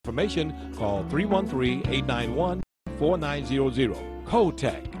Information, call 313-891-4900.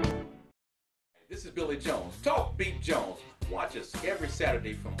 Cotec. This is Billy Jones. Talk Beat Jones. Watch us every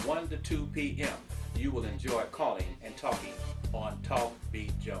Saturday from 1 to 2 p.m. You will enjoy calling and talking on Talk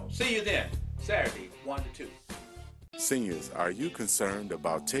Beat Jones. See you then, Saturday, 1 to 2. Seniors, are you concerned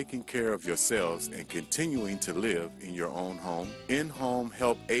about taking care of yourselves and continuing to live in your own home? In-Home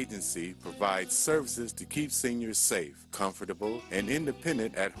Help Agency provides services to keep seniors safe, comfortable, and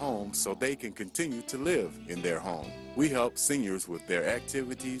independent at home so they can continue to live in their home. We help seniors with their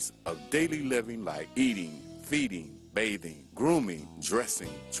activities of daily living like eating, feeding, bathing, grooming,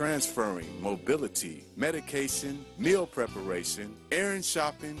 dressing, transferring, mobility, medication, meal preparation, errand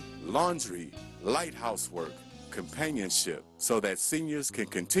shopping, laundry, light housework, companionship, so that seniors can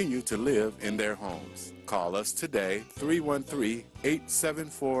continue to live in their homes. Call us today,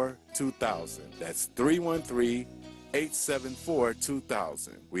 313-874-2000. That's 313-874-2000.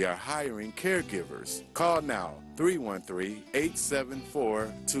 We are hiring caregivers. Call now,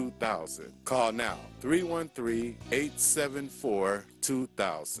 313-874-2000. Call now,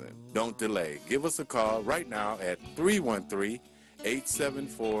 313-874-2000. Don't delay. Give us a call right now at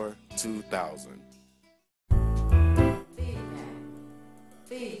 313-874-2000.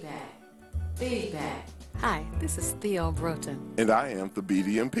 Feedback. Hi, this is Theo Broughton. And I am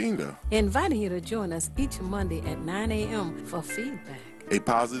Thabiti Mpinga. Inviting you to join us each Monday at 9 a.m. for Feedback, A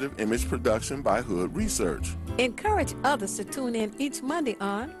positive image production by Hood Research. Encourage others to tune in each Monday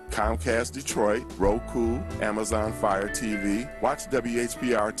on Comcast Detroit, Roku, Amazon Fire TV, watch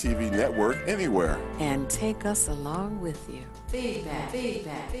WHPR TV Network anywhere. and take us along with you. Feedback.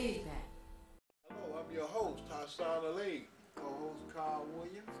 Hello, I'm your host, Hassan Ali. Co-host Carl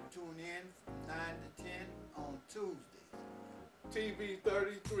Williams. Tune in from 9 to 10 on Tuesdays. TV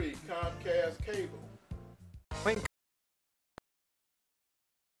 33, Comcast Cable.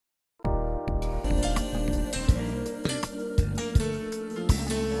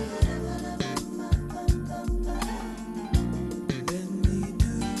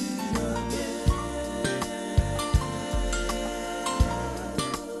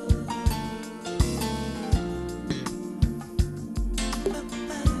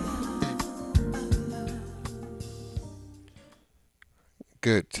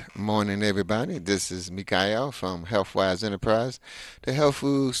 Good morning, everybody. This is Mikael from Healthwise Enterprise. The health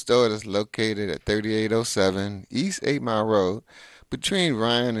food store is located at 3807 East 8 Mile Road, between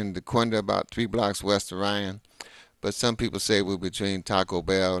Ryan and DeQuinda, about 3 blocks west of Ryan. But some people say we're between Taco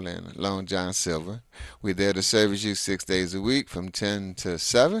Bell and Long John Silver. We're there to service you 6 days a week from 10 to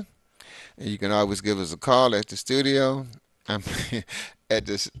 7. And you can always give us a call at the studio. I'm at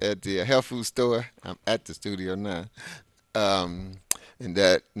the health food store. I'm at the studio now. And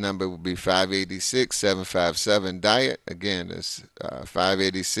that number will be 586-757-DIET. Again, it's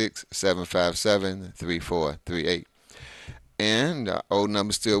 586-757-3438. And our old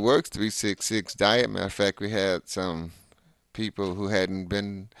number still works, 366-DIET. Matter of fact, we had some people who hadn't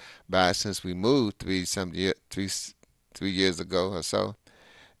been by since we moved 3 years ago or so.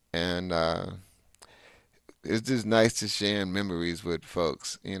 And it's just nice to share memories with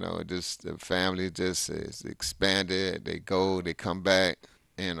folks. You know, just the family just is expanded. They go, they come back.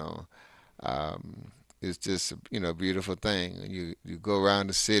 You know, it's just a beautiful thing. You go around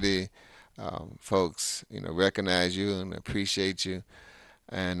the city, folks recognize you and appreciate you.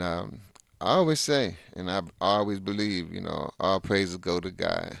 And I always say, and I always believe, all praises go to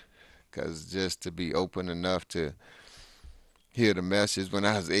God, because just to be open enough to hear the message when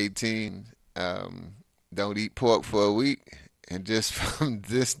I was 18. Don't eat pork for a week, and just from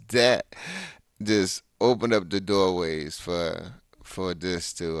that just opened up the doorways for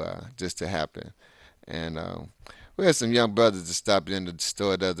this to happen. And we had some young brothers that stopped into the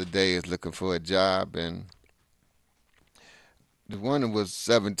store the other day is looking for a job, and the one that was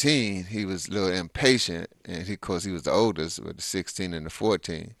 17, he was a little impatient, and of course he was the oldest with the 16 and the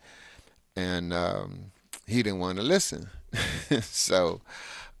 14, and he didn't want to listen. So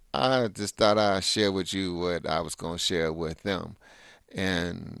I just thought I'd share with you what I was going to share with them.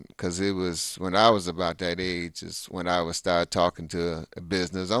 And because it was when I was about that age is when I would start talking to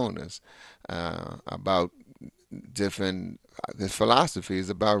business owners about different philosophies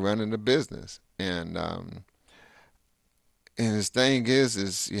about running a business. And the thing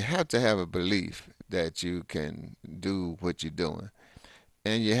is you have to have a belief that you can do what you're doing.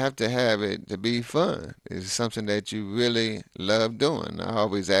 And you have to have it to be fun. It's something that you really love doing. I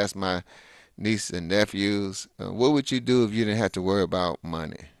always ask my nieces and nephews, what would you do if you didn't have to worry about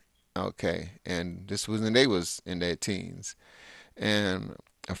money? Okay, and this was when they was in their teens. And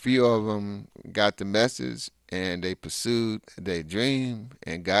a few of them got the message, and they pursued their dream,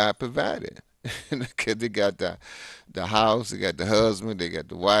 and God provided. Because they got the house, they got the husband, they got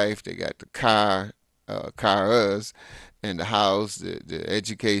the wife, they got the cars, and the house, the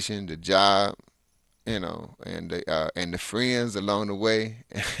education, the job, and the friends along the way,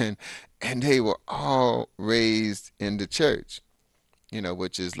 and and they were all raised in the church,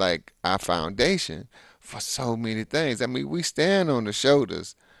 which is like our foundation for so many things. I mean, we stand on the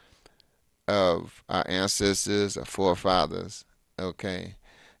shoulders of our ancestors, our forefathers, okay?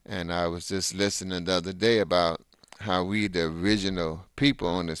 And I was just listening the other day about how we the original people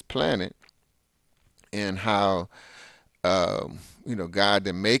on this planet, and how God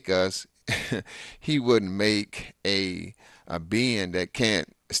didn't make us. He wouldn't make a being that can't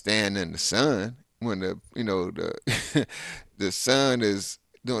stand in the sun when the the sun is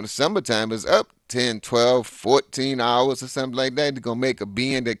during the summertime is up 10, 12, 14 hours or something like that. They're gonna make a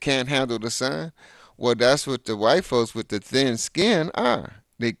being that can't handle the sun. Well, that's what the white folks with the thin skin are.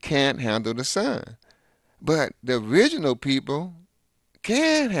 They can't handle the sun. But the original people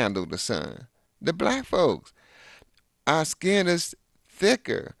can handle the sun. The black folks, our skin is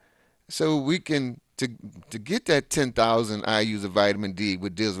thicker, so we can to get that 10,000 IUs of vitamin D,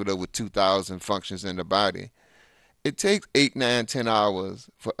 which deals with over 2,000 functions in the body. It takes 8, 9, 10 hours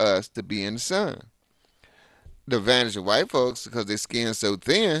for us to be in the sun. The advantage of white folks, because their skin's so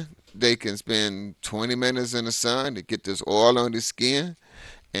thin, they can spend 20 minutes in the sun to get this oil on their skin,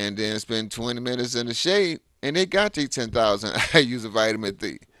 and then spend 20 minutes in the shade, and they got their 10,000 IUs of vitamin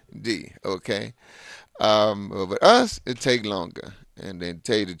D, okay? But us, it take longer. And then to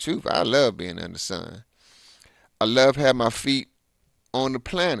tell you the truth, I love being in the sun. I love having my feet on the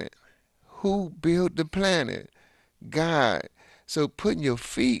planet. Who built the planet? God. So putting your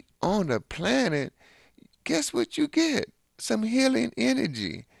feet on the planet, guess what you get? Some healing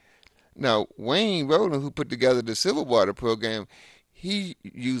energy. Now, Wayne Rowland, who put together the Civil Water program, he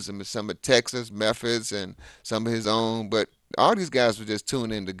used some of Texas methods and some of his own, but all these guys were just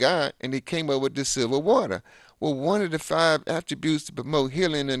tuning into God, and they came up with the Civil Water. Well, one of the 5 attributes to promote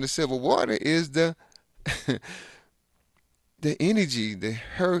healing in the Civil Water is the the energy, the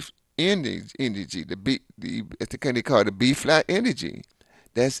earth energy, I think they call it the B flat energy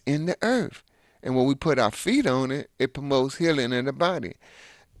that's in the earth. And when we put our feet on it, it promotes healing in the body.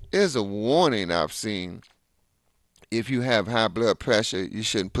 There's a warning I've seen. If you have high blood pressure, you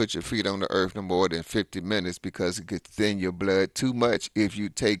shouldn't put your feet on the earth no more than 50 minutes because it could thin your blood too much if you're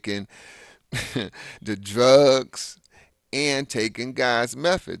taking the drugs and taking God's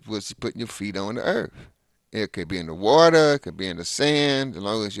method, which is putting your feet on the earth. It could be in the water, it could be in the sand, as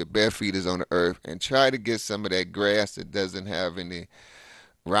long as your bare feet is on the earth. And try to get some of that grass that doesn't have any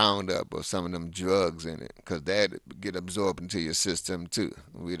Roundup or some of them drugs in it, because that get absorbed into your system too.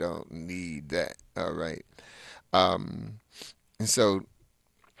 We don't need that. All right. And so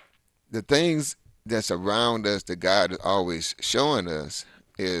the things that's around us that God is always showing us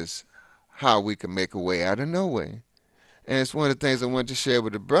is how we can make a way out of no way. And it's one of the things I want to share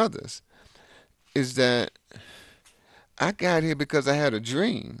with the brothers is that I got here because I had a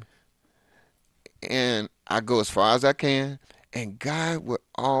dream. And I go as far as I can, and God will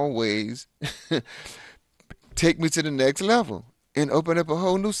always take me to the next level and open up a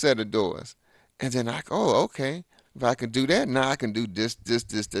whole new set of doors. And then okay, if I can do that, now I can do this,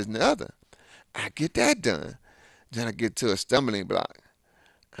 and the other. I get that done. Then I get to a stumbling block.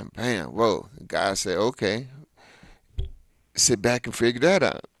 And bam, whoa, God said, okay, sit back and figure that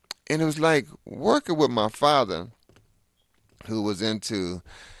out. And it was like working with my father, who was into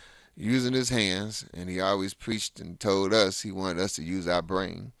using his hands, and he always preached and told us he wanted us to use our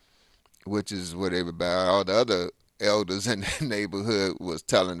brain, which is what everybody, all the other elders in the neighborhood was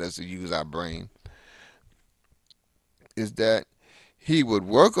telling us to use our brain, is that he would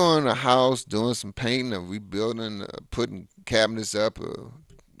work on a house doing some painting or rebuilding, putting cabinets up, or,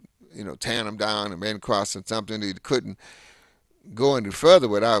 tearing them down and ran across something. He couldn't go any further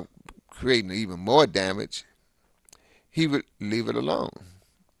without creating even more damage. He would leave it alone.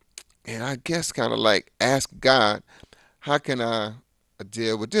 And I guess kind of like ask God, how can I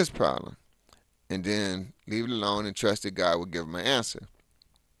deal with this problem? And then leave it alone and trust that God would give him an answer.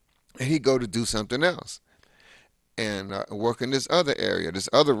 And he'd go to do something else and work in this other area, this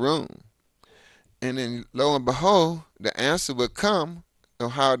other room. And then lo and behold, the answer would come on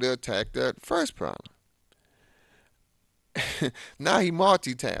how to attack that first problem. Now he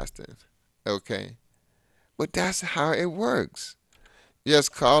multitasking, okay? But that's how it works. Yes,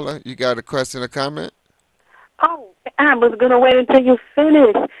 caller, you got a question or comment? Oh, I was going to wait until you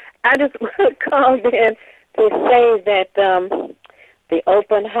finish. I just called in to say that the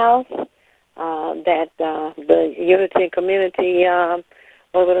open house that the Unity Community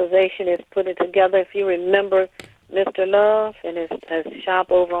Organization is putting together. If you remember Mr. Love and his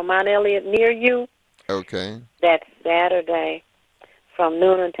shop over on Mount Elliott near you, Okay. that's Saturday from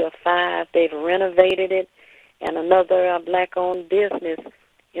noon until 5. They've renovated it, and another black-owned business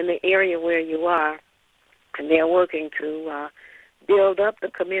in the area where you are, and they're working to build up the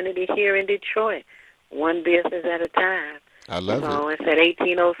community here in Detroit, one business at a time. I love it. So it's at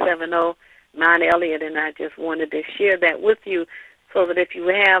 18070 Mount Elliott, and I just wanted to share that with you so that if you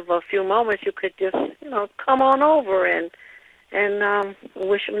have a few moments, you could just, come on over and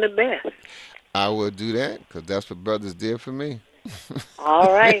wish them the best. I will do that because that's what brothers did for me.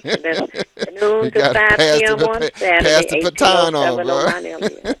 All right, so that's We noon to got to 5 p.m. on pass Saturday, the baton on, 18070 bro. Mount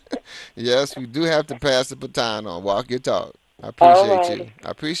Elliott. Yes, we do have to pass the baton on. Walk your talk. I All appreciate right. you.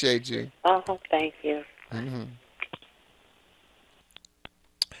 I appreciate you. Thank you. hmm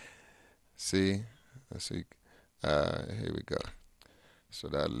See, let's see. Here we go. That's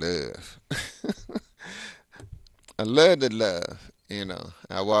what I love. I love the love.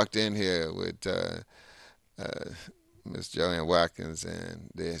 I walked in here with uh, Miss Joanne Watkins, and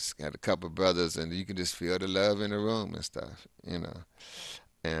there's got a couple of brothers, and you can just feel the love in the room and stuff. And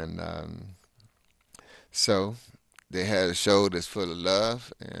so they had a show that's full of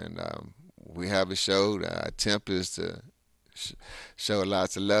love, and we have a show. Our attempt is to sh- show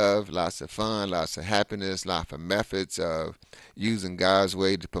lots of love, lots of fun, lots of happiness, lots of methods of using God's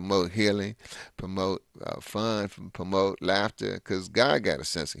way to promote healing, promote fun, promote laughter, because God got a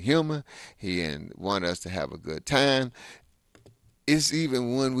sense of humor. He and want us to have a good time. It's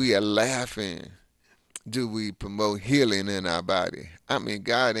even when we are laughing do we promote healing in our body. I mean,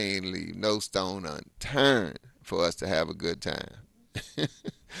 God ain't leave no stone unturned for us to have a good time.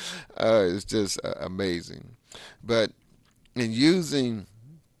 It's just amazing. But in using,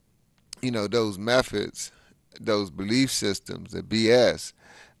 those methods, those belief systems, the BS,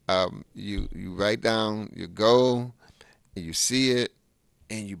 you write down your goal, and you see it,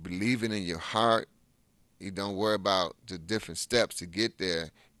 and you believe it in your heart. You don't worry about the different steps to get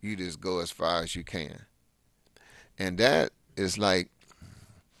there. You just go as far as you can. And that is like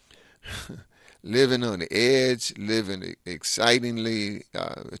living on the edge, living excitingly.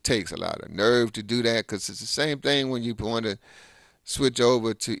 It takes a lot of nerve to do that because it's the same thing when you want to switch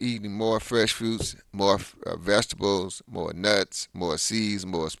over to eating more fresh fruits, more vegetables, more nuts, more seeds,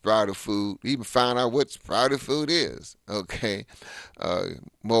 more sprouted food. Even find out what sprouted food is. Okay, uh,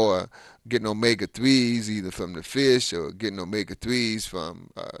 more getting omega 3s either from the fish or getting omega 3s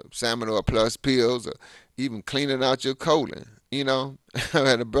from salmon oil plus pills, or even cleaning out your colon. I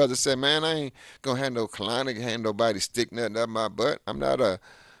had a brother say, "Man, I ain't gonna have no colonic, have nobody stick nothing up my butt. I'm not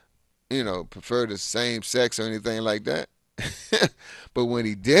prefer the same sex or anything like that." But when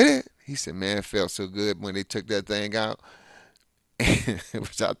he did it, he said, "Man, it felt so good when they took that thing out,"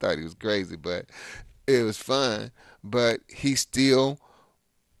 which I thought he was crazy, but it was fun. But he's still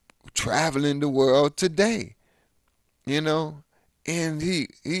traveling the world today, you know, and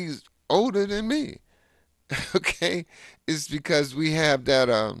he's older than me. Okay, it's because we have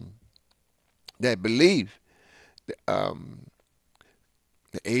that belief. Um,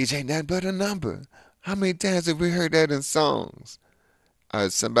 the age ain't nothing but a number. How many times have we heard that in songs?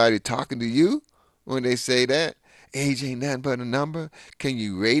 Somebody talking to you when they say that? Age ain't nothing but a number. Can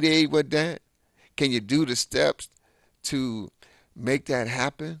you radiate with that? Can you do the steps to make that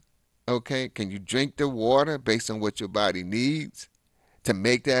happen? Okay. Can you drink the water based on what your body needs to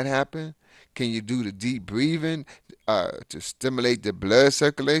make that happen? Can you do the deep breathing to stimulate the blood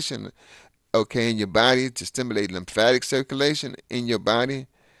circulation? Okay, in your body to stimulate lymphatic circulation in your body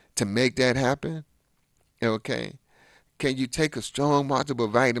to make that happen? Okay. Can you take a strong multiple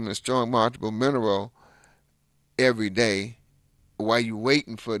vitamin, strong multiple mineral every day while you're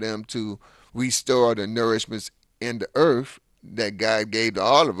waiting for them to restore the nourishments in the earth that God gave to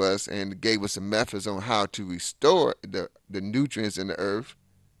all of us and gave us some methods on how to restore the nutrients in the earth?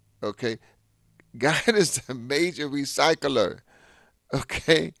 Okay. God is the major recycler.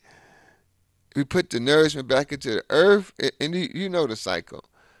 Okay. We put the nourishment back into the earth, and you know the cycle.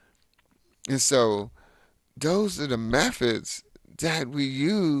 And so those are the methods that we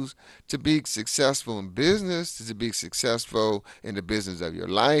use to be successful in business, to be successful in the business of your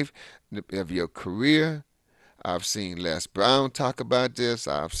life, of your career. I've seen Les Brown talk about this.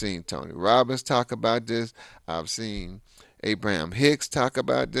 I've seen Tony Robbins talk about this. I've seen Abraham Hicks talk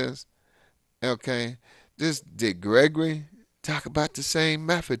about this. Okay. This Dick Gregory talk about the same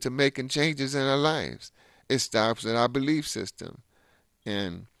method to making changes in our lives. It starts in our belief system.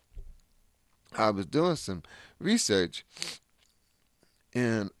 And I was doing some research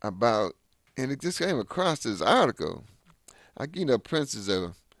and about And it just came across this article. Like, Prince is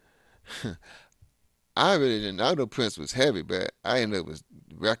a. I really didn't. I know Prince was heavy, but I ended up was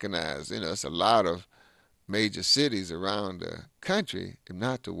recognized. It's a lot of major cities around the country, if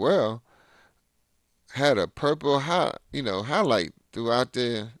not the world, had a purple highlight throughout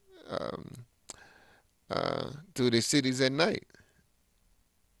um, through their cities at night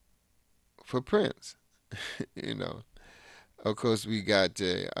for Prince. you know, of course, we got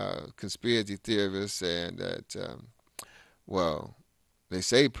conspiracy theorists saying that well, they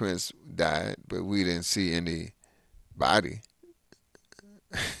say Prince died, but we didn't see any body.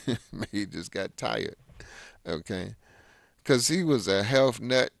 He just got tired. Okay, because he was a health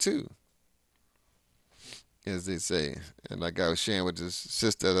nut too, as they say. And like I was sharing with this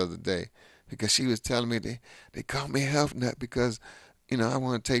sister the other day, because she was telling me they call me a health nut because, I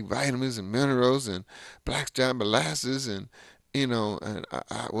want to take vitamins and minerals and blackstrap molasses and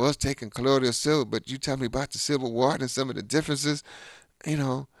I was taking colloidal silver, but you tell me about the Civil War and some of the differences, you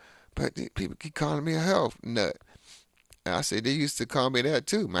know, but people keep calling me a health nut. And I say they used to call me that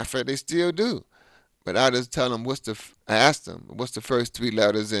too. Matter of fact, they still do. But I just tell them I ask them what's the first three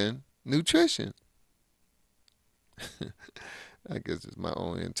letters in nutrition. I guess it's my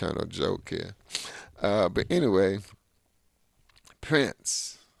own internal joke here. But anyway,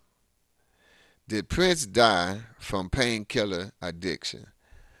 Prince. Did Prince die from painkiller addiction?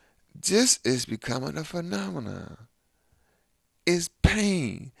 This is becoming a phenomenon. It's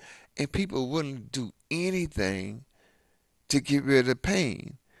pain. And people willing to do anything to get rid of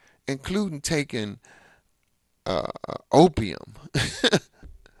pain, including taking opium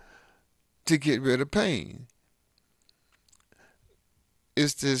to get rid of pain.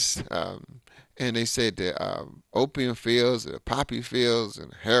 It's this, and they said that opium fields, the poppy fields,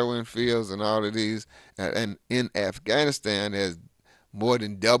 and heroin fields, and all of these, and in Afghanistan has more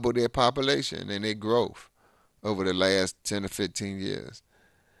than doubled their population and their growth over the last 10 or 15 years.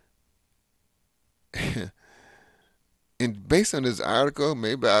 And based on this article,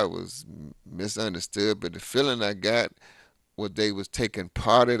 maybe I was misunderstood, but the feeling I got was they was taking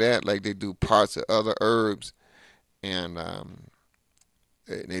part of that, like they do parts of other herbs, and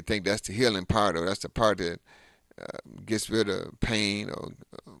they think that's the healing part, or that's the part that gets rid of pain or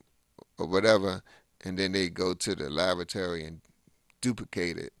whatever, and then they go to the laboratory and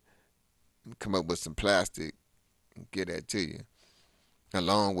duplicate it, and come up with some plastic, and get that to you,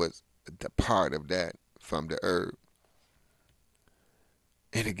 along with the part of that from the herb,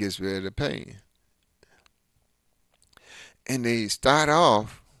 and it gets rid of the pain. And they start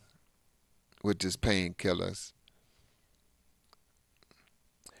off with this painkillers,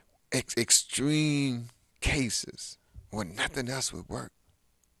 extreme cases where nothing else would work.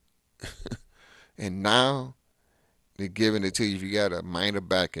 And now they're giving it to you if you got a minor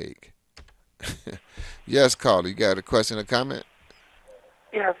backache. Yes, caller, you got a question or comment?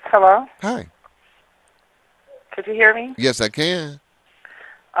 Yes, hello? Hi. Could you hear me? Yes, I can.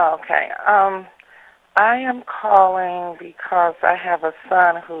 Okay. I am calling because I have a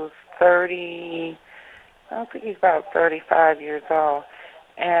son who's 30, I don't think he's about 35 years old,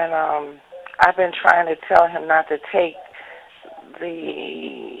 and I've been trying to tell him not to take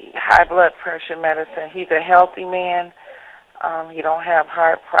the high blood pressure medicine. He's a healthy man. He don't have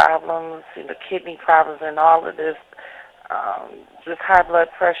heart problems, the kidney problems, and all of this. This high blood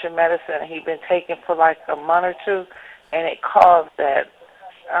pressure medicine he'd been taking for like a month or two, and it caused that,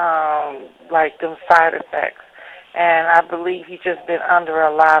 like them side effects. And I believe he's just been under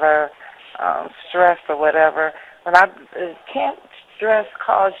a lot of stress or whatever. But can't stress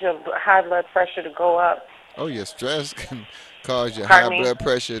cause your high blood pressure to go up? Oh, yeah, stress can cause your high Pardon me? blood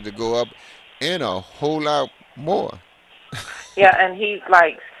pressure to go up and a whole lot more. Yeah, and he's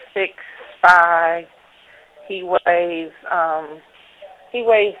like 6'5". He weighs,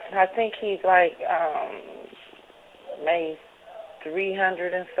 I think he's like, maybe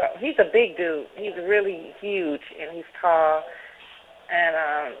 300 and so. He's a big dude. He's really huge, and he's tall, and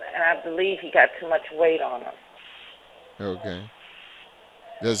I believe he got too much weight on him. Okay.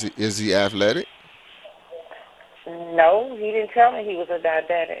 Is he athletic? No, he didn't tell me he was a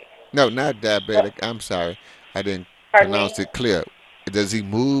diabetic. No, not diabetic. I'm sorry. I didn't Pardon me? pronounce it clear. Does he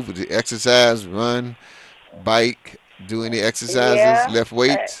move? Does he exercise, run, bike, do any exercises, Yeah. lift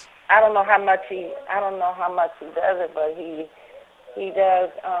weights? I don't know how much he does it, but he does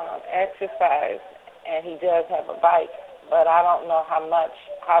exercise, and he does have a bike, but I don't know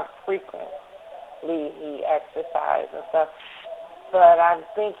how frequently he exercises and stuff. But I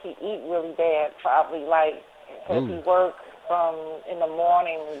think he eat really bad, probably like, because he works from in the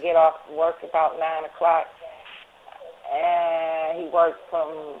morning and get off work about 9 o'clock, and he works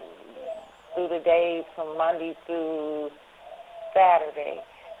from through the days from Monday through Saturday,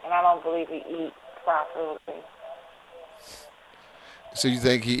 and I don't believe he eats properly. So you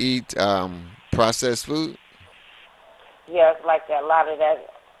think he eat processed food? Yes, like that, a lot of that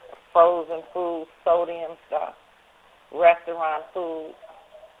frozen food, sodium stuff, restaurant food.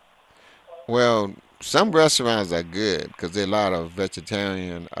 Well, some restaurants are good because there are a lot of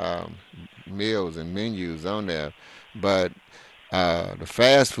vegetarian meals and menus on there, but the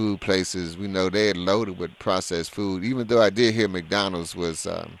fast food places, we know they're loaded with processed food. Even though I did hear McDonald's was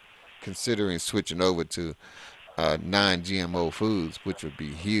considering switching over to non-GMO foods, which would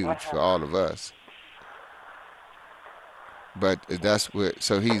be huge for all of us. But that's what.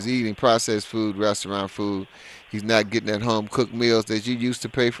 So he's eating processed food, restaurant food. He's not getting at home cooked meals that you used to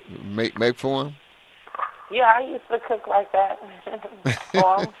make for him. Yeah, I used to cook like that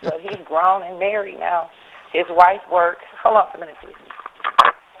for him, but he's grown and married now. His wife works. Hold on for a minute, please.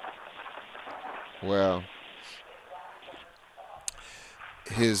 Well,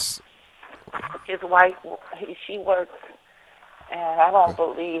 his His wife, she works, and I don't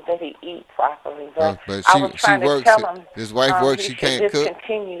believe that he eats properly. But but I was she trying to works. tell him His wife works. he She should can't cook.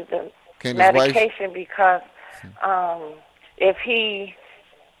 discontinue the Can his wife? medication because um, if he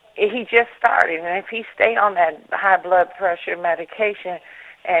just started, and if he stay on that high blood pressure medication,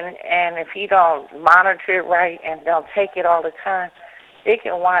 and if he don't monitor it right and don't take it all the time, it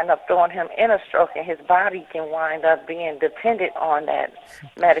can wind up throwing him in a stroke, and his body can wind up being dependent on that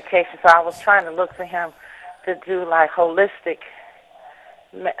medication. So I was trying to look for him to do like holistic,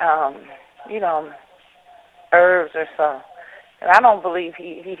 um, you know, herbs or so. And I don't believe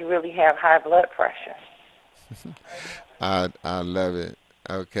he really have high blood pressure. I love it.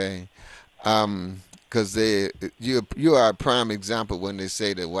 Okay. Because you are a prime example when they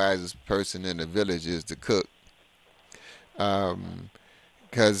say the wisest person in the village is the cook.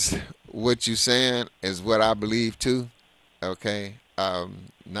 Because what you're saying is what I believe too. Okay.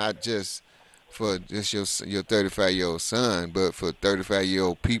 Not just for just your 35-year-old son, but for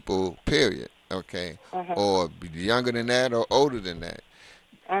 35-year-old people. Period. Okay. Mhm. Or younger than that, or older than that.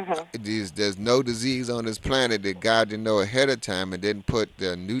 Mhm. There's no disease on this planet that God didn't know ahead of time and didn't put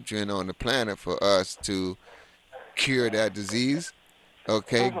the nutrient on the planet for us to cure that disease.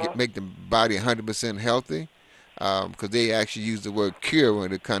 Okay, Mhm. make the body 100% healthy. Because they actually use the word cure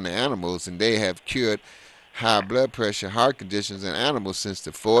when it comes to animals, and they have cured high blood pressure, heart conditions in animals since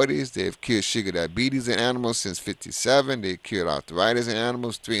the 40s. They've cured sugar diabetes in animals since 57. They cured arthritis in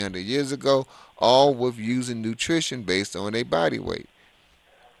animals 300 years ago, all with using nutrition based on their body weight.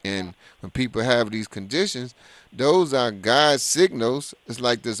 And when people have these conditions, those are God's signals. It's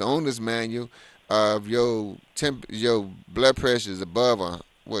like this owner's manual of your blood pressure is above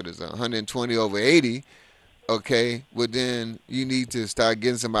what is 120 over 80. Okay, well then you need to start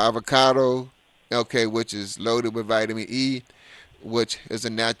getting some avocado. Okay, which is loaded with vitamin E, which is a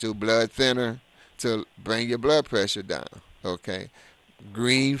natural blood thinner to bring your blood pressure down. Okay,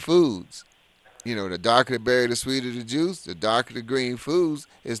 green foods, the darker the berry, the sweeter the juice. The darker the green foods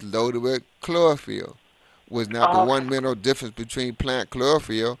is loaded with chlorophyll. Was not the Oh, okay. one mineral difference between plant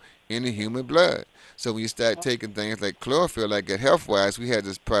chlorophyll and the human blood. So when you start taking things like chlorophyll, like at Healthwise, we had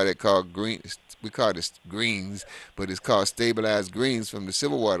this product called green. We call this greens, but it's called stabilized greens from the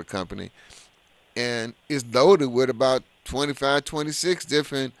Civil Water Company, and it's loaded with about 25, 26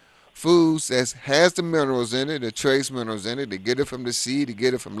 different foods that has the minerals in it, the trace minerals in it. They get it from the sea, they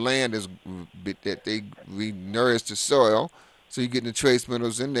get it from land that they nourish the soil. So you're getting the trace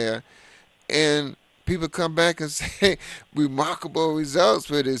minerals in there. And people come back and say remarkable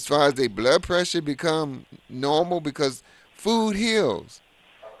results with it as far as their blood pressure become normal because food heals.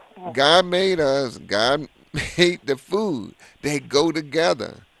 God made us, God made the food. They go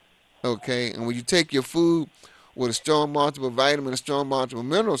together. Okay, and when you take your food with a strong multiple vitamin, a strong multiple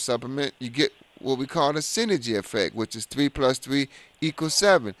mineral supplement, you get what we call the synergy effect, which is 3 plus 3 equals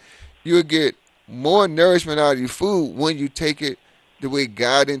 7. You'll get more nourishment out of your food when you take it the way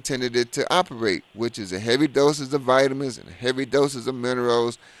God intended it to operate, which is a heavy doses of vitamins and heavy doses of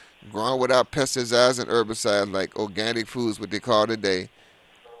minerals, grown without pesticides and herbicides like organic foods, what they call today.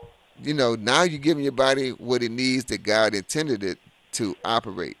 Now you're giving your body what it needs that God intended it to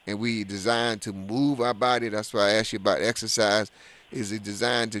operate. And we designed to move our body. That's why I asked you about exercise. Is it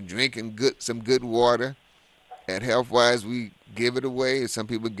designed to drinking some good water? At Healthwise, we give it away. Some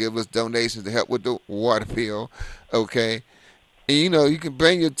people give us donations to help with the water bill. Okay. And you can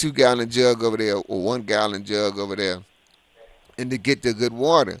bring your 2 gallon jug over there or 1 gallon jug over there and to get the good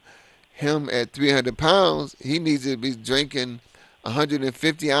water. Him at 300 pounds, he needs to be drinking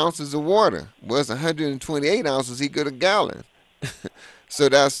 150 ounces of water. Well, it's 128 ounces, he get a gallon. So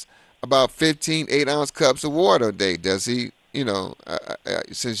that's about 15 8-ounce cups of water a day. Does he?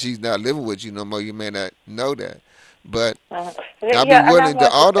 Since she's not living with you no more, you may not know that. But Uh, I'll be yeah, and I willing to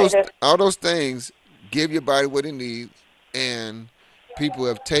want to say this. all those things. Give your body what it needs, and people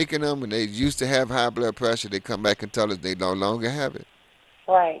have taken them, and they used to have high blood pressure. They come back and tell us they no longer have it.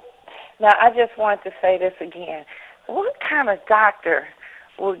 Right. Now, I just want to say this again. What kind of doctor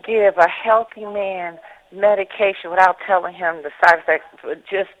will give a healthy man medication without telling him the side effects? But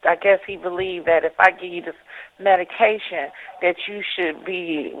just, I guess he believed that if I give you this medication, that you should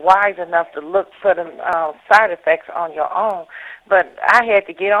be wise enough to look for the side effects on your own. But I had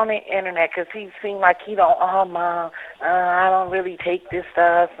to get on the internet because he seemed like he don't, oh, Mom, I don't really take this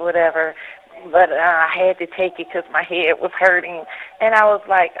stuff, whatever. But I had to take it because my head was hurting, and I was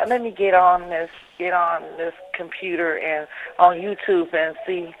like, let me get on this computer and on YouTube and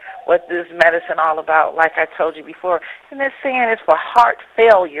see what this medicine all about. Like I told you before, and they're saying it's for heart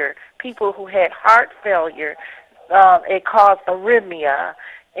failure. People who had heart failure, it caused arrhythmia,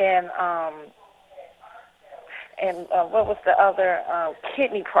 and what was the other,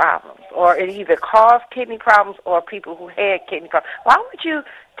 kidney problems, or it either caused kidney problems or people who had kidney problems. Why would you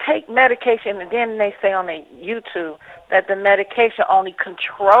take medication and then they say on the YouTube that the medication only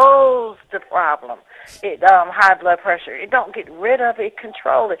controls the problem, high blood pressure. It don't get rid of it, it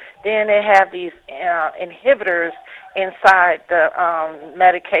controls it. Then they have these inhibitors inside the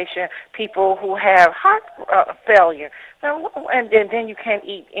medication, people who have heart failure. And then you can't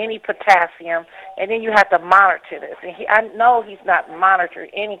eat any potassium, and then you have to monitor this. And I know he's not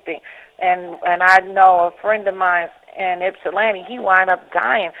monitoring anything. And I know a friend of mine in Ypsilanti, he wound up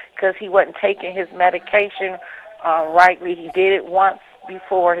dying because he wasn't taking his medication rightly. He did it once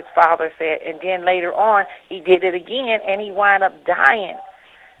before, his father said, and then later on he did it again, and he wound up dying.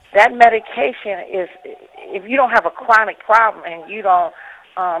 That medication is, if you don't have a chronic problem and you don't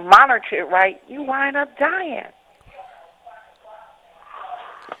monitor it right, you wind up dying.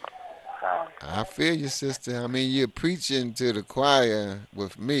 So. I feel you, sister. I mean, you're preaching to the choir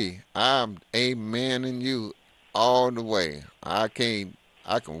with me. I'm amening you all the way. I can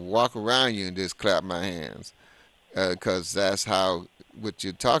walk around you and just clap my hands, because that's how what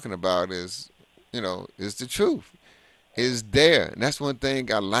you're talking about is, is the truth. Is there. And that's one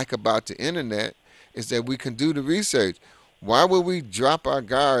thing I like about the internet is that we can do the research. Why would we drop our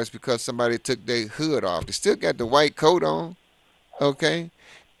guards because somebody took their hood off? They still got the white coat on, okay?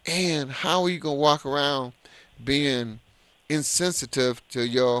 And how are you going to walk around being insensitive to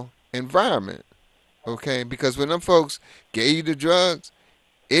your environment, okay? Because when them folks gave you the drugs,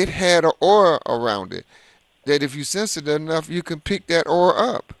 it had an aura around it that if you're sensitive enough, you can pick that aura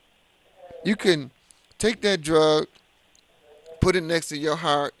up. You can take that drug, put it next to your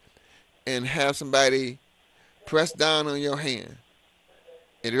heart, and have somebody press down on your hand.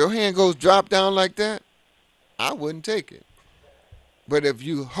 And if your hand goes drop down like that, I wouldn't take it. But if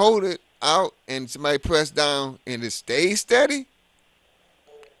you hold it out and somebody press down and it stays steady,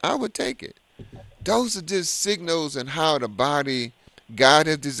 I would take it. Those are just signals in how the body, God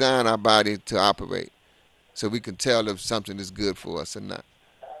has designed our body to operate, so we can tell if something is good for us or not.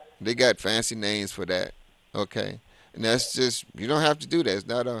 They got fancy names for that, okay? And that's just, you don't have to do that. It's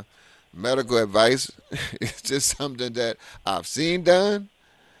not a medical advice. It's just something that I've seen done.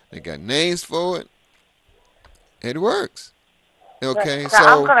 They got names for it. It works. Okay, now, so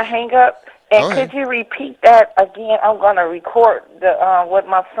I'm going to hang up, and could you repeat that again? I'm going to record the what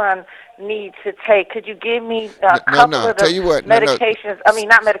my son needs to take. Could you give me a couple of the medications? I mean,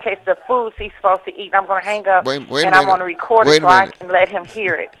 not medications, the foods he's supposed to eat. I'm going to hang up, and I'm going to record it so I can let him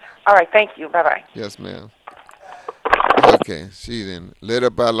hear it. All right, thank you. Bye-bye. Yes, ma'am. Okay, she then lit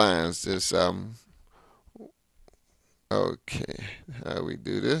up our lines. This okay, how we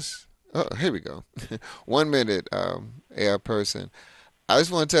do this? Oh, here we go. 1 minute, air person. I just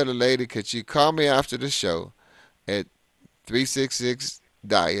want to tell the lady, could you call me after the show at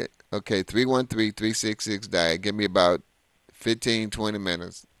 366-DIET? Okay, 313-366-DIET. Give me about 15, 20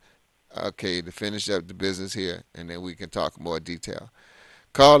 minutes, okay, to finish up the business here, and then we can talk more detail.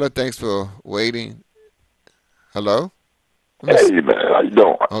 Caller, thanks for waiting. Hello? Hey, man, how you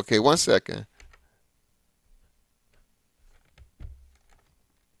doing? Okay, 1 second.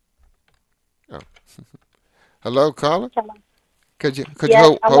 Oh. Hello, caller? Hello. Could you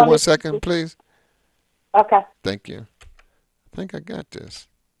hold 1 second, please? Okay. Thank you. I think I got this.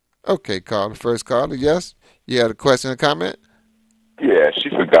 Okay, caller. First caller, yes? You had a question or comment? Yeah, she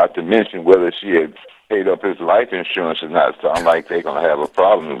forgot to mention whether she had paid up his life insurance or not. Sound like they're going to have a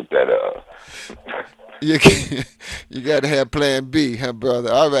problem with that. You got to have plan B, huh,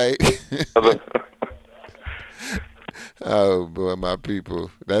 brother? All right. Oh boy, my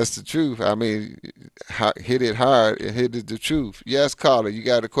people, that's the truth. I mean, hit it hard and hit it the truth. Yes, caller, you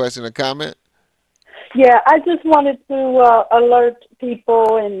got a question or comment? Yeah, I just wanted to alert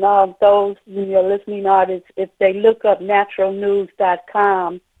people and those your listening audience if they look up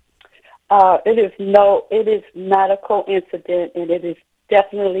naturalnews.com. It is not a coincidence, and it is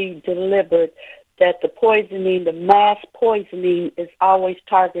definitely deliberate that the poisoning, the mass poisoning, is always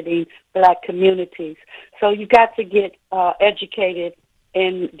targeting black communities. So you got to get educated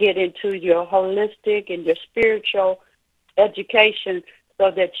and get into your holistic and your spiritual education so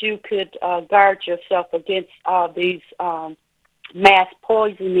that you could guard yourself against all these mass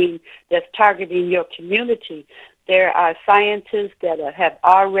poisoning that's targeting your community. There are scientists that have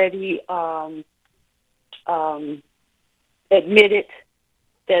already um, admitted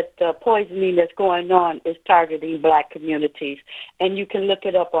that the poisoning that's going on is targeting black communities. And you can look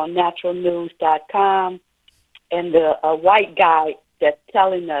it up on naturalnews.com. And the white guy that's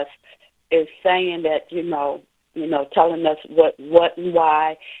telling us is saying that, telling us what and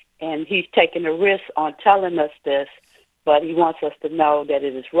why. And he's taking a risk on telling us this, but he wants us to know that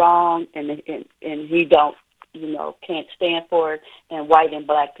it is wrong, and he don't, can't stand for it. And white and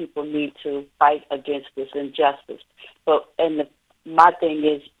black people need to fight against this injustice. My thing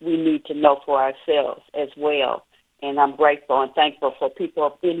is we need to know for ourselves as well. And I'm grateful and thankful for people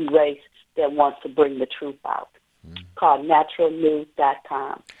of any race that wants to bring the truth out. Called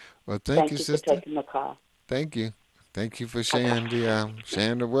naturalnews.com. Well, thank Thank you, you for sister. taking the call. Thank you. Thank you for Okay.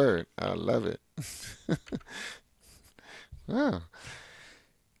 sharing the word. I love it. Wow.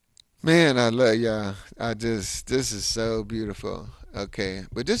 Man, I love y'all. This is so beautiful. Okay,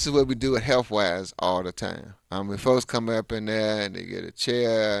 but this is what we do at Healthwise all the time. When folks come up in there and they get a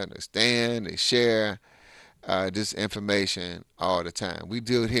chair and a stand, they share this information all the time. We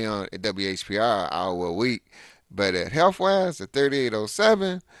do it here on at WHPR hour a week, but at Healthwise at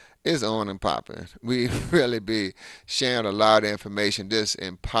 3807 it's on and popping. We really be sharing a lot of information, just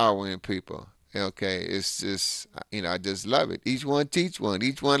empowering people. Okay, it's just I just love it. Each one teach one,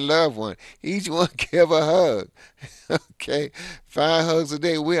 each one love one, each one give a hug. Okay, 5 hugs a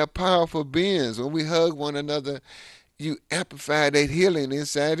day. We are powerful beings. When we hug one another, you amplify that healing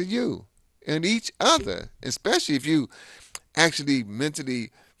inside of you and each other, especially if you actually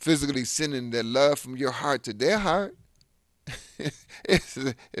mentally, physically sending that love from your heart to their heart.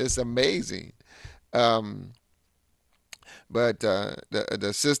 it's amazing. Um, but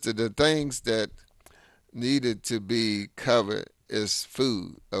the things that needed to be covered is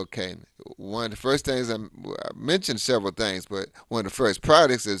food. Okay, one of the first things I mentioned several things, but one of the first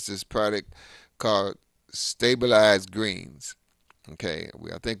products is this product called stabilized greens. Okay,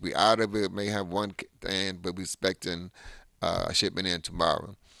 I think we out of it. May have one thing, but we expecting a shipment in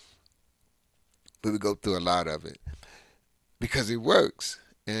tomorrow. But we go through a lot of it because it works.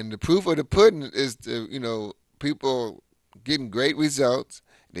 And the proof of the pudding is people getting great results.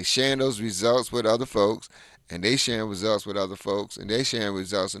 They sharing those results with other folks, and they sharing results with other folks, and they sharing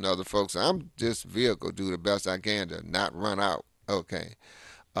results with other folks. I'm just vehicle, do the best I can to not run out. Okay.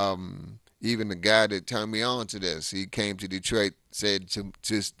 Even the guy that turned me on to this, he came to Detroit, said to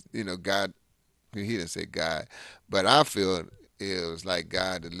just God. He didn't say God, but I feel it was like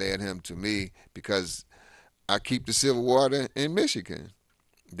God that led him to me because I keep the silver water in Michigan.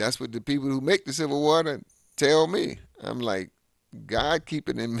 That's what the people who make the silver water tell me. I'm like, God, keep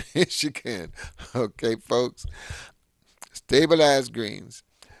it in Michigan. Okay, folks. Stabilized greens.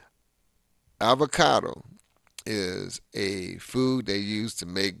 Avocado is a food they use to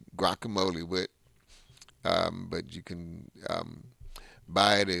make guacamole with, but you can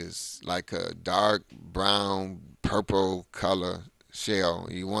buy it as like a dark brown, purple color shell.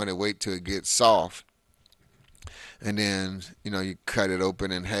 You want to wait till it gets soft, and then you cut it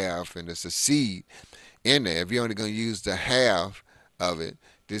open in half, and it's a seed in there. If you're only going to use the half of it,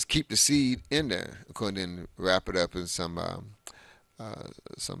 just keep the seed in there. And then wrap it up in some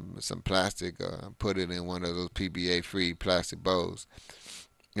plastic. Put it in one of those PBA-free plastic bowls.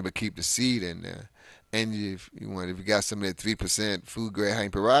 But keep the seed in there. And if you got some of that 3% food grade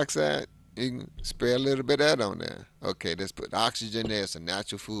hydrogen peroxide, you can spray a little bit of that on there. Okay, let's put oxygen there. It's a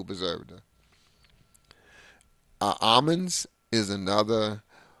natural food preservative. Almonds is another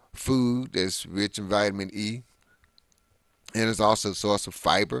food that's rich in vitamin E, and it's also a source of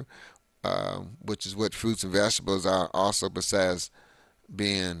fiber, which is what fruits and vegetables are also, besides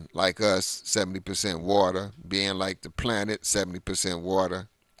being like us 70% water, being like the planet 70% water.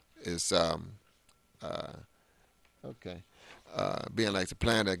 Is uh, okay. Being like the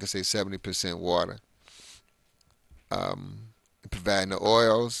planet, I can say 70% water. Providing the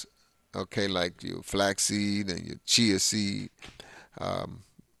oils, Okay, like your flaxseed and your chia seed, um,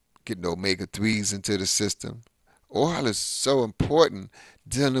 getting omega 3s into the system. Oil is so important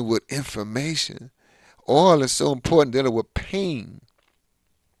dealing with inflammation. Oil is so important dealing with pain.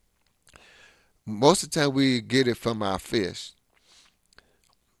 Most of the time we get it from our fish,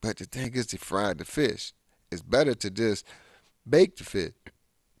 but the thing is to fry the fish. It's better to just bake the fish,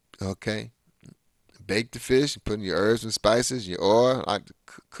 okay? Bake the fish, put in your herbs and spices, your oil. I like to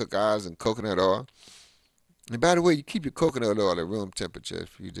cook ours in coconut oil. And by the way, you keep your coconut oil at room temperature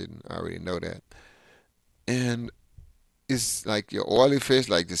if you didn't already know that. And it's like your oily fish,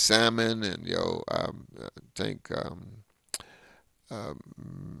 like the salmon and your, I think, um,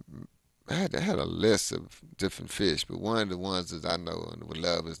 I had a list of different fish, but one of the ones that I know and would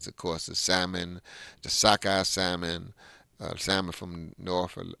love is, of course, the salmon, the sockeye salmon, salmon from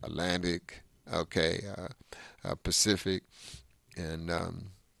North Atlantic, okay, Pacific, and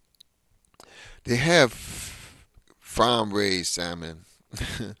they have farm raised salmon.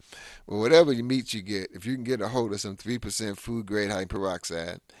 Well, whatever meat you get, if you can get a hold of some 3% food grade hydrogen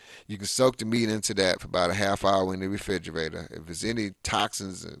peroxide, you can soak the meat into that for about a half hour in the refrigerator. If there's any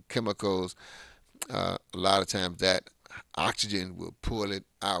toxins or chemicals, a lot of times that oxygen will pull it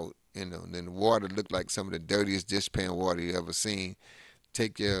out, and then the water look like some of the dirtiest dishpan water you ever seen.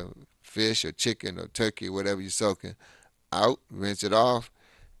 Take your fish or chicken or turkey, whatever you're soaking, out, rinse it off,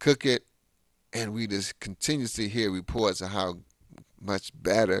 cook it, and we just continuously hear reports of how much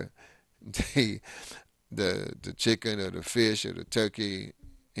better the the chicken or the fish or the turkey,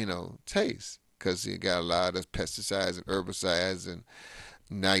 tastes, because you got a lot of pesticides and herbicides and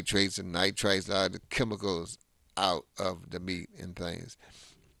nitrates and nitrites, a lot of the chemicals out of the meat and things.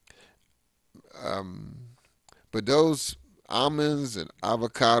 Um, but those almonds and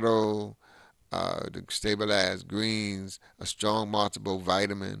avocado, the stabilized greens, a strong multiple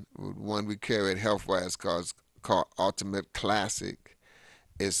vitamin, one we carry at Healthwise called Ultimate Classic.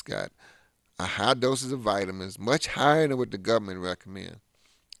 It's got a high doses of vitamins, much higher than what the government recommend,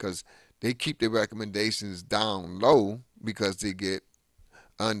 because they keep their recommendations down low because they get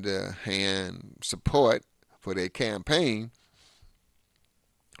underhand support for their campaign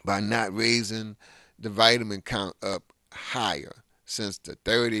by not raising the vitamin count up higher since the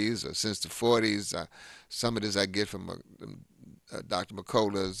 30s or since the 40s. Some of this I get from Dr.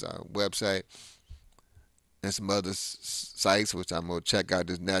 McCullough's website and some other sites, which I'm going to check out,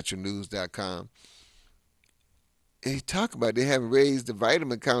 this naturalnews.com. And he talk about they haven't raised the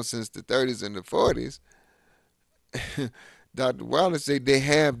vitamin count since the 30s and the 40s. Dr. Wallace said they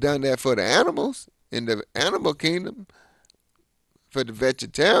have done that for the animals in the animal kingdom. For the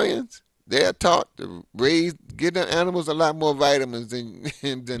vegetarians, they're taught to give the animals a lot more vitamins than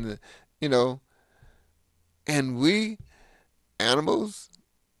than the, you know. And we animals,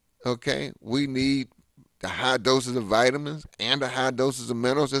 okay, we need the high doses of vitamins and the high doses of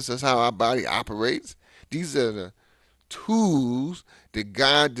minerals. This is how our body operates. These are the tools that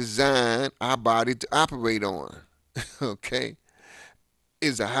God designed our body to operate on. Okay,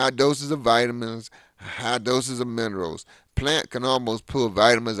 is the high doses of vitamins, high doses of minerals. Plant can almost pull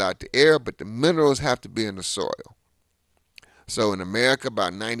vitamins out the air, but the minerals have to be in the soil. So in America,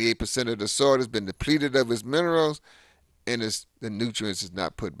 about 98% of the soil has been depleted of its minerals, and the nutrients is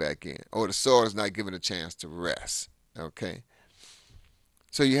not put back in, or the soil is not given a chance to rest. Okay,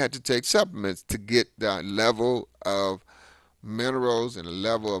 so you have to take supplements to get the level of minerals and the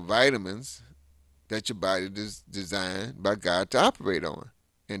level of vitamins that your body is designed by God to operate on.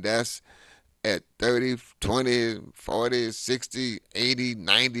 And that's at 30, 20, 40, 60, 80,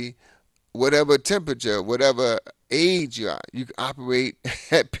 90, whatever temperature, whatever age you are, you can operate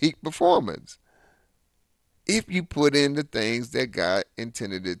at peak performance if you put in the things that God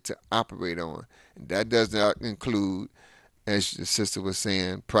intended it to operate on. And that does not include, as the sister was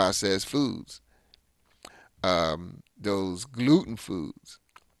saying, processed foods, those gluten foods.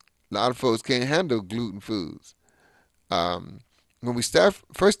 A lot of folks can't handle gluten foods. Um, when we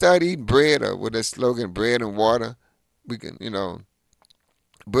first started eating bread, or with that slogan, bread and water, we can,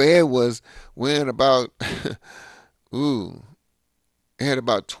 bread was weighing about, ooh, it had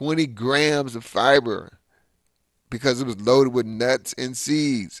about 20 grams of fiber because it was loaded with nuts and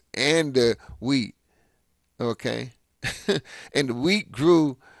seeds and the wheat, okay? And the wheat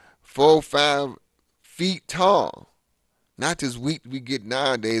grew 4 or 5 feet tall. Not this wheat we get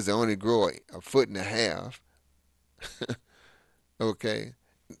nowadays that only grow a foot and a half, okay?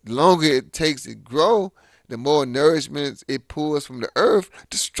 The longer it takes to grow, the more nourishment it pulls from the earth,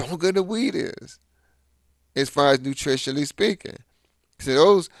 the stronger the wheat is, as far as nutritionally speaking. So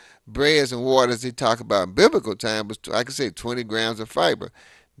those breads and waters they talk about in biblical time was, I could say, 20 grams of fiber.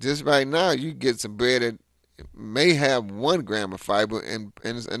 just right now, you get some bread that may have 1 gram of fiber in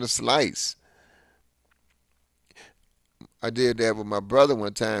a slice. I did that with my brother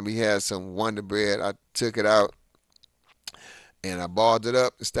one time. He had some Wonder Bread. I took it out and I balled it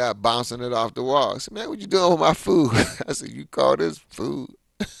up and started bouncing it off the wall. I said, man, what you doing with my food? I said, you call this food?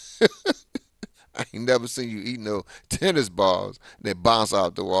 I ain't never seen you eat no tennis balls that bounce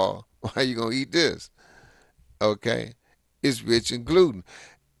off the wall. Why you gonna eat this? Okay, it's rich in gluten.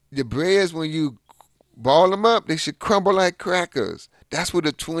 The breads, when you ball them up, they should crumble like crackers. That's what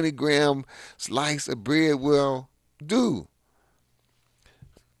a 20-gram slice of bread will do.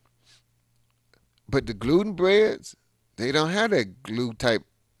 But the gluten breads, they don't have that glue type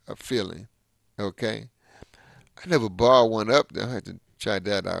of feeling. Okay, I never balled one up though. I had to try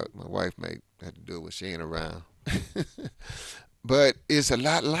that out. My wife may have to do it when she ain't around. But it's a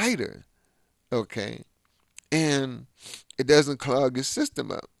lot lighter. Okay, and it doesn't clog your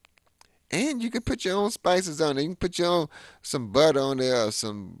system up. And you can put your own spices on there. You can put your own some butter on there or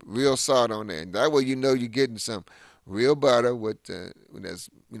some real salt on there. And that way you know you're getting some real butter with that's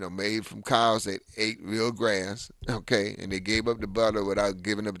made from cows that ate real grass. Okay, and they gave up the butter without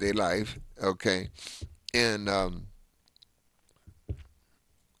giving up their life. Okay, and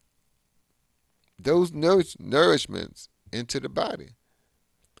those nourishments into the body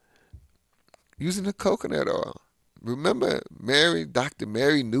using the coconut oil. Remember Dr.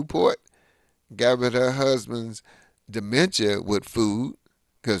 Mary Newport got rid of her husband's dementia with food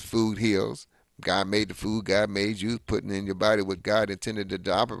because food heals. God made the food, God made you, putting in your body what God intended it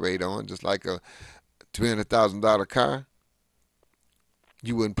to operate on, just like a $300,000 car.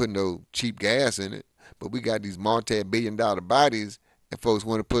 You wouldn't put no cheap gas in it, but we got these multi-billion-dollar bodies, and folks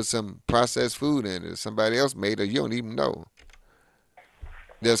want to put some processed food in it. Somebody else made it, you don't even know.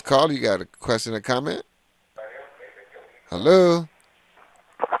 There's caller, you got a question or comment? Hello?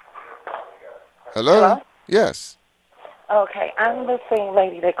 Hello? Hello? Yes. Okay, I'm the same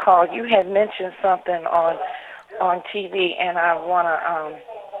lady that called. You had mentioned something on TV, and I want to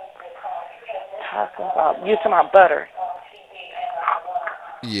talk about using my butter.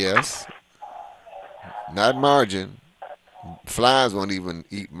 Yes. Not margarine. Flies won't even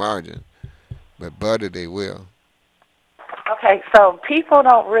eat margarine, but butter they will. Okay, so people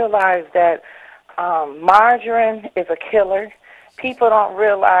don't realize that margarine is a killer. People don't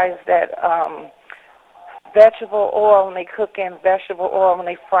realize that vegetable oil, when they cook in vegetable oil, when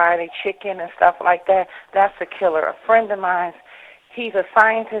they fry their chicken and stuff like that, that's a killer. A friend of mine, he's a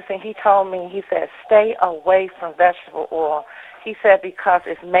scientist, and he told me, he said, stay away from vegetable oil. He said because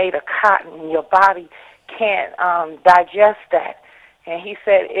it's made of cotton, and your body can't digest that. And he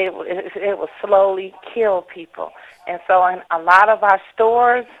said it will slowly kill people. And so in a lot of our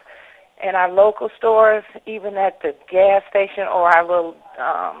stores, in our local stores, even at the gas station or our little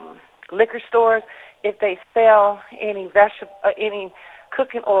liquor stores, if they sell any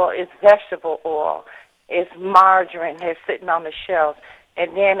cooking oil, it's vegetable oil. It's margarine that's sitting on the shelves.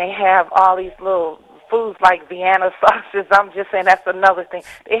 And then they have all these little foods like Vienna sausages. I'm just saying that's another thing.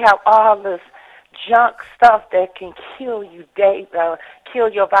 They have all this junk stuff that can kill you kill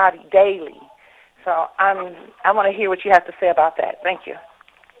your body daily. So I want to hear what you have to say about that. Thank you.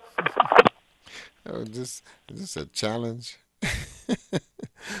 Oh, is this a challenge?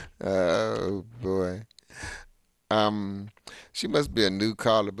 Oh boy. She must be a new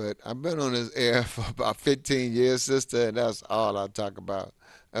caller, but I've been on this air for about 15 years, sister, and that's all I talk about.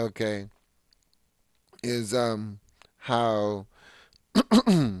 Okay, is how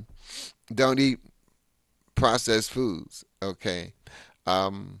don't eat processed foods. Okay,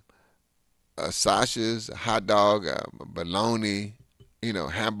 um, sausages, hot dog, bologna,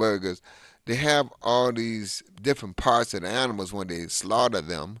 hamburgers. They have all these different parts of the animals when they slaughter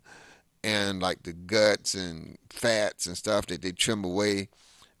them, and like the guts and fats and stuff that they trim away.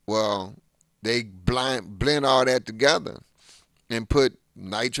 Well, they blend all that together and put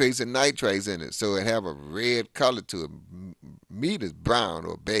nitrates and nitrites in it, so it have a red color to it. Meat is brown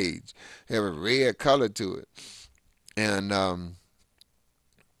or beige, have a red color to it, and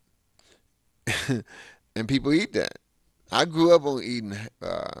and people eat that. I grew up on eating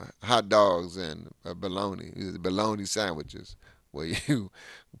hot dogs and bologna sandwiches, where you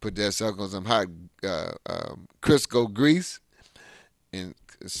put that sucker on some hot Crisco grease and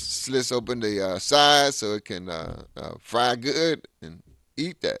slits open the sides so it can fry good and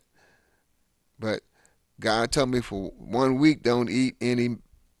eat that. But God told me for 1 week don't eat any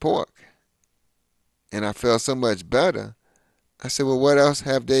pork, and I felt so much better. I said, well, what else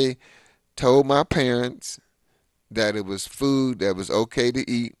have they told my parents that it was food that was okay to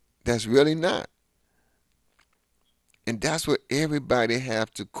eat? That's really not. And that's what everybody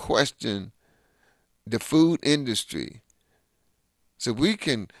have to question the food industry. So we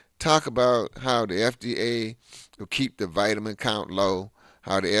can talk about how the FDA will keep the vitamin count low,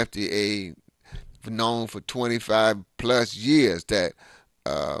 how the FDA known for 25 plus years that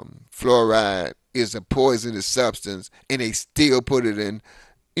fluoride is a poisonous substance, and they still put it in,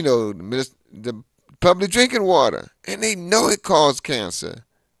 the public drinking water, and they know it causes cancer.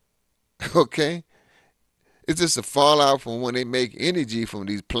 Okay, it's just a fallout from when they make energy from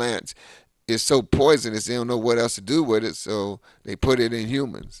these plants. It's so poisonous they don't know what else to do with it, so they put it in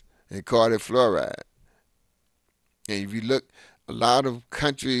humans and call it fluoride. And if you look, a lot of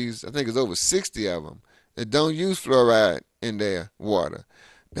countries, I think it's over 60 of them, that don't use fluoride in their water.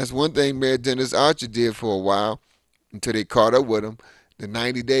 That's one thing Mayor Dennis Archer did for a while until they caught up with him. The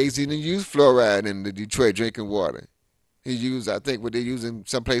 90 days he didn't use fluoride in the Detroit drinking water. He used, I think, what they use in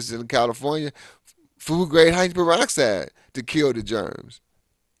some places in California, food grade hydrogen peroxide to kill the germs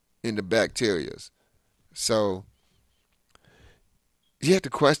in the bacteria. So you have to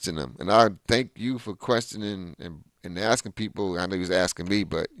question them. And I thank you for questioning and asking people. I know you was asking me,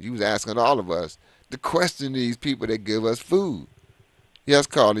 but you was asking all of us to question these people that give us food. Yes,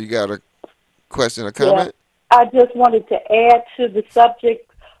 Carla, you got a question or Yeah, comment? I just wanted to add to the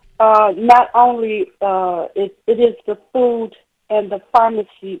subject. Not only it is the food and the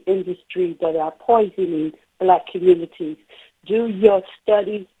pharmacy industry that are poisoning black communities. Do your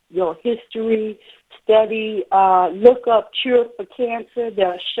study, your history, study, look up Cure for Cancer.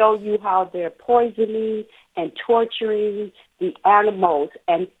 They'll show you how they're poisoning and torturing the animals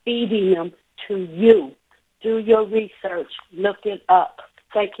and feeding them to you. Do your research. Look it up.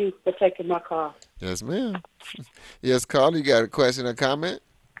 Thank you for taking my call. Yes, ma'am. Yes, Carla, you got a question or comment?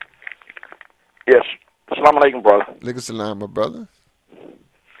 Yes. Assalamu alaikum, brother. Alaikum salam, my brother.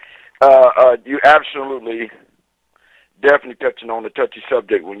 You absolutely, definitely touching on the touchy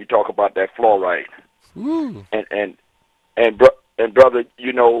subject when you talk about that fluoride. Woo. And brother,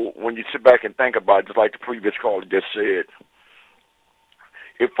 you know, when you sit back and think about it, just like the previous caller just said,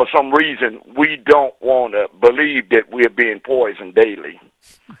 if for some reason we don't want to believe that we're being poisoned daily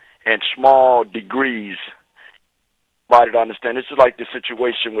in small degrees, everybody to understand. This is like the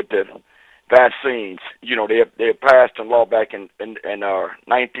situation with the vaccines. You know, they passed a law back in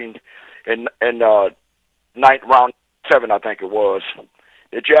 19 in round 7, I think it was,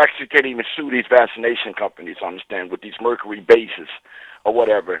 that you actually can't even sue these vaccination companies, understand, with these mercury bases or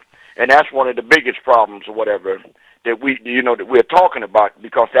whatever. And that's one of the biggest problems or whatever that that we're talking about,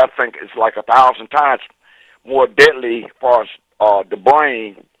 because that thing is like 1,000 times more deadly as far as the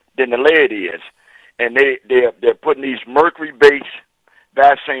brain than the lead is. And they're putting these mercury-based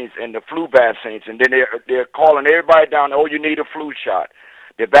vaccines and the flu vaccines, and then they're calling everybody down, oh, you need a flu shot.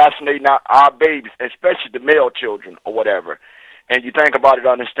 They're vaccinating our babies, especially the male children or whatever. And you think about it,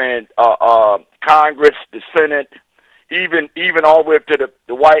 understand, Congress, the Senate, even all the way up to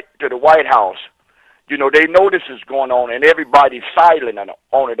the White House, you know, they know this is going on, and everybody's silent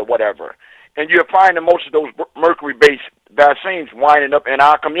on it or whatever. And you'll find that most of those mercury-based vaccines winding up in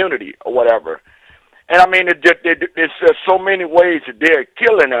our community or whatever. And I mean, there's so many ways that they're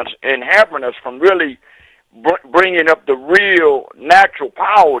killing us and having us from really bringing up the real natural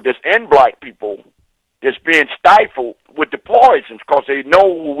power that's in black people, that's being stifled with the poisons, because they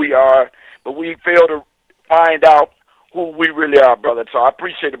know who we are, but we fail to find out who we really are, brother. So I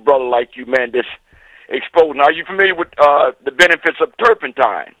appreciate a brother like you, man, this exposing. Are you familiar with the benefits of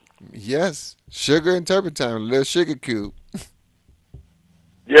turpentine? Yes, sugar and turpentine, a little sugar cube.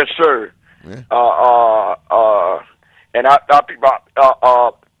 Yes, sir. Yeah. And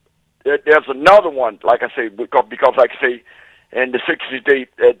there's another one, like I say, because like I say, in the 60s they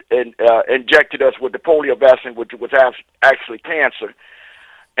injected us with the polio vaccine, which was actually cancer,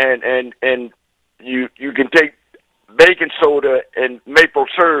 and you can take baking soda and maple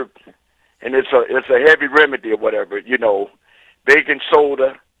syrup, and it's a heavy remedy or whatever, you know, baking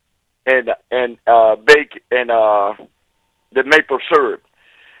soda and the maple syrup.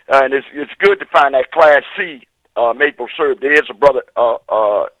 And it's good to find that Class C maple syrup. There is a brother,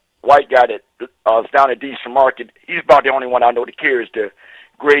 white guy that is down at Decent Market. He's about the only one I know that carries the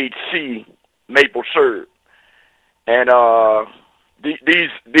Grade C maple syrup. And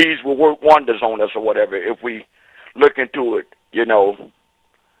these will work wonders on us or whatever if we look into it, you know.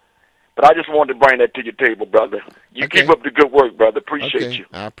 But I just wanted to bring that to your table, brother. You keep up the good work, brother. Appreciate you.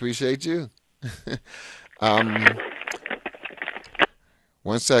 I appreciate you.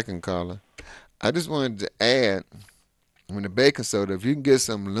 1 second, Carla. I just wanted to add, when the baking soda, if you can get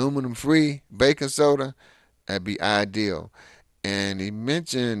some aluminum-free baking soda, that'd be ideal. And he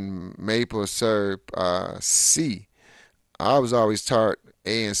mentioned maple syrup C. I was always taught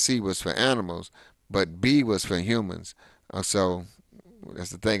A and C was for animals, but B was for humans. So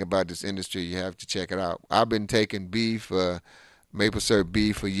that's the thing about this industry. You have to check it out. I've been taking B for maple syrup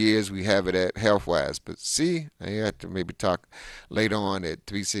B for years. We have it at Healthwise. But C, I have to maybe talk later on at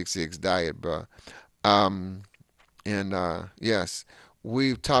 366 Diet, bro. Um, and yes,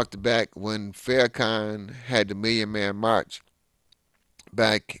 we've talked back when Farrakhan had the Million Man March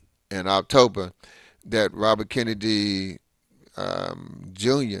back in October that Robert Kennedy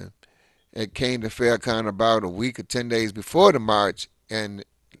Jr. It came to Farrakhan about a week or 10 days before the march and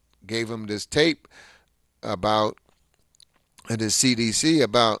gave him this tape about the CDC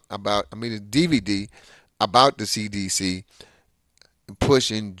the DVD about the CDC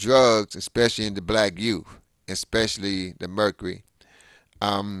pushing drugs, especially in the black youth, especially the mercury.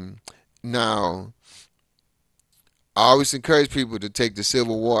 Um, Now, I always encourage people to take the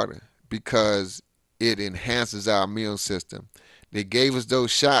silver water because it enhances our immune system. They gave us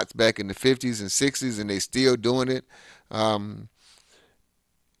those shots back in the 50s and 60s, and they still doing it. Um,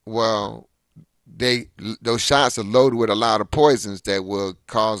 well, they those shots are loaded with a lot of poisons that will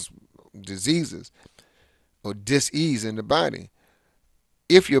cause diseases or dis-ease in the body.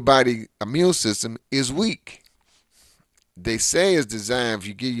 If your body immune system is weak, they say it's designed if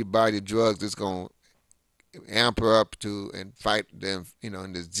you give your body drugs that's going to amp her up to and fight them,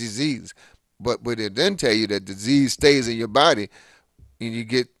 in this disease. But it then tell you that disease stays in your body and you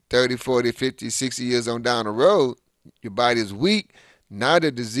get 30, 40, 50, 60 years on down the road, your body is weak. Now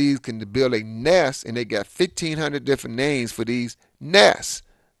the disease can build a nest, and they got 1,500 different names for these nests.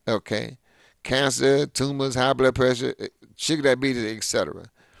 Okay, cancer, tumors, high blood pressure, sugar diabetes, etc.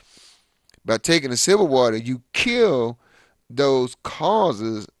 By taking the silver water, you kill those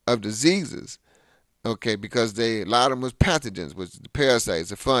causes of diseases. Okay, because a lot of them was pathogens, which the parasites,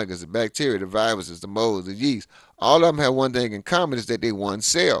 the fungus, the bacteria, the viruses, the molds, the yeast. All of them have one thing in common is that they one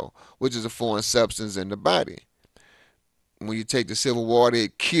cell, which is a foreign substance in the body. When you take the silver water,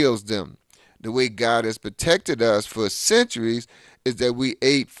 it kills them. The way God has protected us for centuries is that we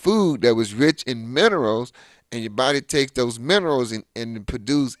ate food that was rich in minerals, and your body takes those minerals and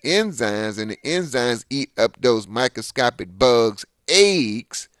produce enzymes, and the enzymes eat up those microscopic bugs,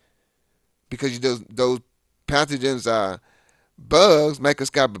 eggs, because those pathogens are bugs,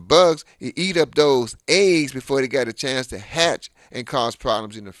 microscopic bugs. You eat up those eggs before they got a chance to hatch and cause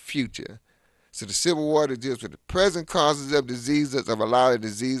problems in the future. So the silver water deals with the present causes of diseases, of a lot of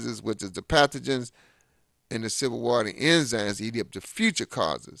diseases, which is the pathogens, and the silver water enzymes eat up the future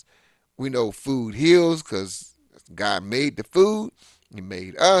causes. We know food heals because God made the food. He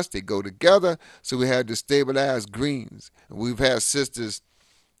made us. They go together. So we have the stabilized greens. And we've had sisters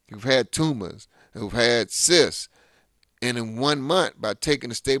who've had tumors, who've had cysts. And in 1 month, by taking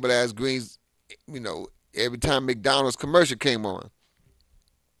the stabilized greens, every time McDonald's commercial came on,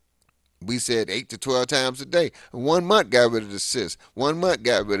 we said 8 to 12 times a day. 1 month got rid of the cysts. 1 month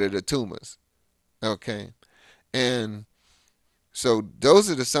got rid of the tumors. Okay? And so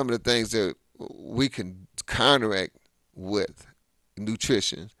those are some of the things that we can counteract with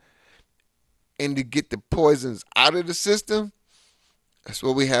nutrition. And to get the poisons out of the system, that's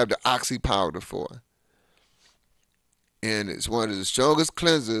what we have the oxy powder for. And it's one of the strongest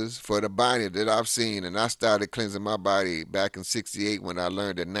cleansers for the body that I've seen. And I started cleansing my body back in '68 when I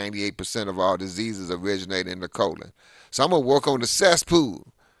learned that 98% of all diseases originate in the colon. So I'm going to work on the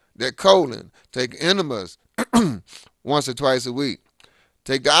cesspool, that colon. Take enemas once or twice a week.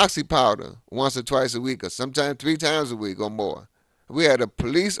 Take the oxy powder once or twice a week, or sometimes 3 times a week or more. We had a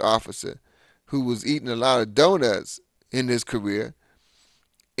police officer who was eating a lot of donuts in his career,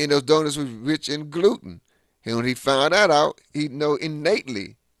 and those donuts were rich in gluten. And when he found that out, he know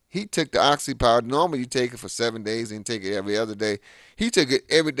innately. He took the oxy powder. Normally you take it for 7 days and take it every other day. He took it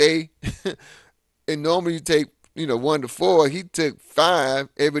every day. And normally you take, 1 to 4. He took 5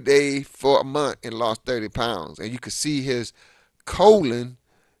 every day for a month and lost 30 pounds. And you could see his colon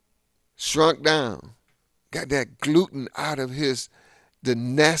shrunk down. Got that gluten out of the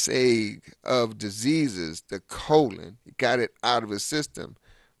nest egg of diseases, the colon. He got it out of his system.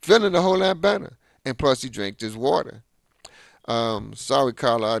 Feeling a whole lot better. And plus, he drank this water. Sorry,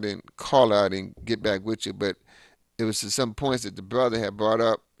 Carla, I didn't get back with you, but it was some points that the brother had brought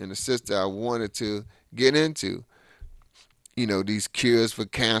up and the sister I wanted to get into. These cures for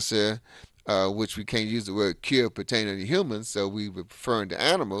cancer, which we can't use the word cure pertaining to humans, so we were referring to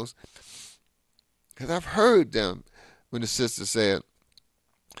animals. Because I've heard them when the sister said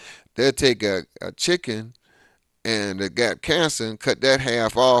they'll take a chicken and they got cancer and cut that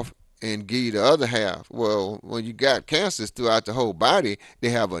half off and give you the other half. Well, when you got cancers throughout the whole body, they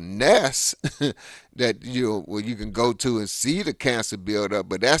have a nest that where you can go to and see the cancer build up,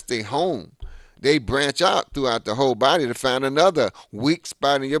 but that's their home. They branch out throughout the whole body to find another weak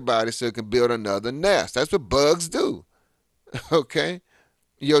spot in your body so it can build another nest. That's what bugs do. Okay?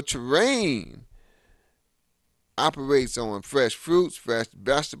 Your terrain operates on fresh fruits, fresh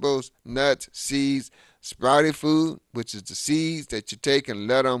vegetables, nuts, seeds, sprouted food, which is the seeds that you take and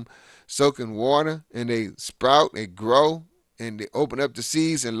let them soak in water and they sprout, they grow, and they open up the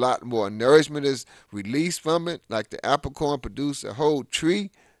seeds and a lot more nourishment is released from it. Like the apple corn produce a whole tree.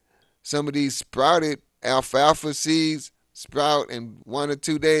 Some of these sprouted alfalfa seeds sprout in 1 or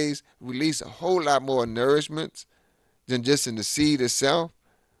 2 days, release a whole lot more nourishment than just in the seed itself.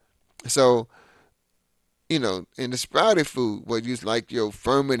 So in the sprouted food, what you like your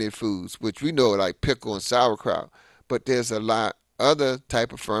fermented foods, which we know like pickle and sauerkraut, but there's a lot other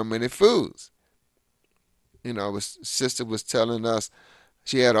type of fermented foods. Sister was telling us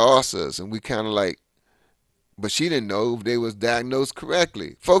she had ulcers, and we kind of like, but she didn't know if they was diagnosed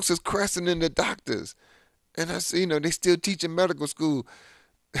correctly. Folks is questioning the doctors, and I said, they still teach in medical school.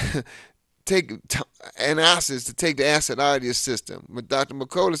 Take antacids to take the acid out of your system. But Dr.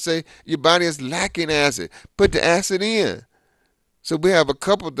 McCullough say your body is lacking acid. Put the acid in. So we have a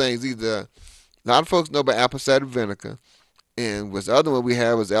couple things. Either a lot of folks know about apple cider vinegar, and what's the other one we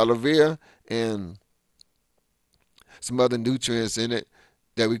have is aloe vera and some other nutrients in it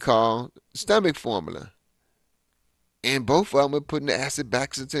that we call stomach formula. And both of them are putting the acid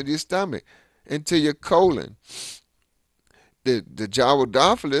back into your stomach, into your colon. The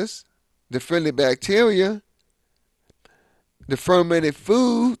gyrodophilis, the friendly bacteria, the fermented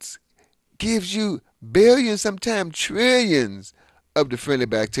foods gives you billions, sometimes trillions of the friendly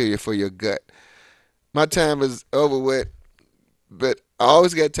bacteria for your gut. My time is over with, but I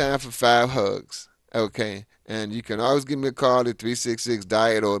always got time for 5 hugs. Okay. And you can always give me a call at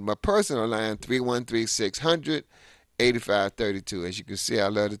 366-DIET or my personal line, 313-600-8532. As you can see, I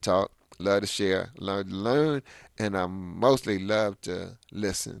love to talk, love to share, love to learn, and I mostly love to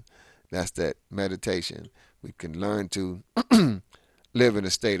listen. That's that meditation. We can learn to live in a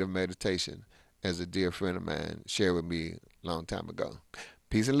state of meditation, as a dear friend of mine shared with me a long time ago.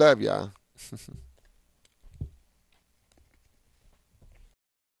 Peace and love, y'all.